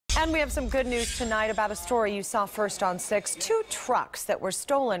And we have some good news tonight about a story you saw first on 6. 2 trucks that were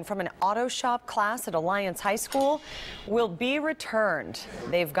stolen from an auto shop class at Alliance High School will be returned.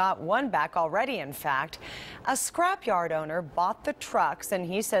 They've got one back already, in fact. A scrapyard owner bought the trucks, and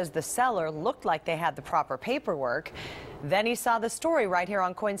he says the seller looked like they had the proper paperwork. Then he saw the story right here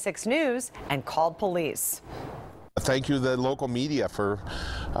on KOIN 6 News and called police. Thank you to the local media for,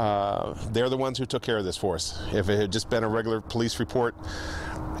 they're the ones who took care of this for us. If it had just been a regular police report,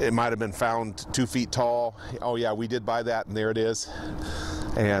 it might have been found 2 feet tall. Oh yeah, we did buy that, and there it is.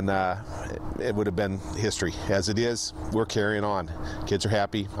 And it would have been history. As it is, we're carrying on. Kids are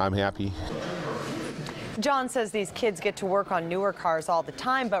happy, I'm happy. John says these kids get to work on newer cars all the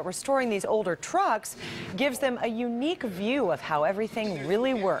time, but restoring these older trucks gives them a unique view of how everything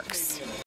really works.